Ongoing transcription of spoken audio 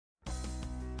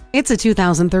It's a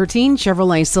 2013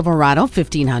 Chevrolet Silverado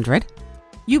 1500.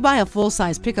 You buy a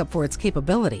full-size pickup for its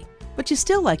capability, but you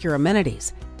still like your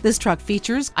amenities. This truck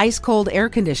features ice-cold air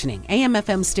conditioning,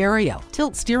 AM/FM stereo,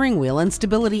 tilt steering wheel, and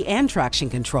stability and traction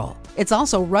control. It's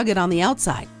also rugged on the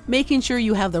outside, making sure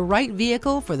you have the right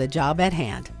vehicle for the job at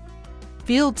hand.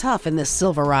 Feel tough in this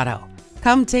Silverado.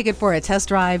 Come take it for a test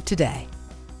drive today.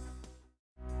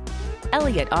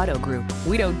 Elliott Auto Group.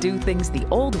 We don't do things the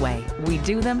old way, we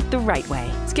do them the right way.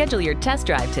 Schedule your test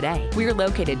drive today. We're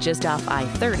located just off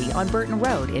I-30 on Burton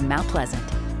Road in Mount Pleasant.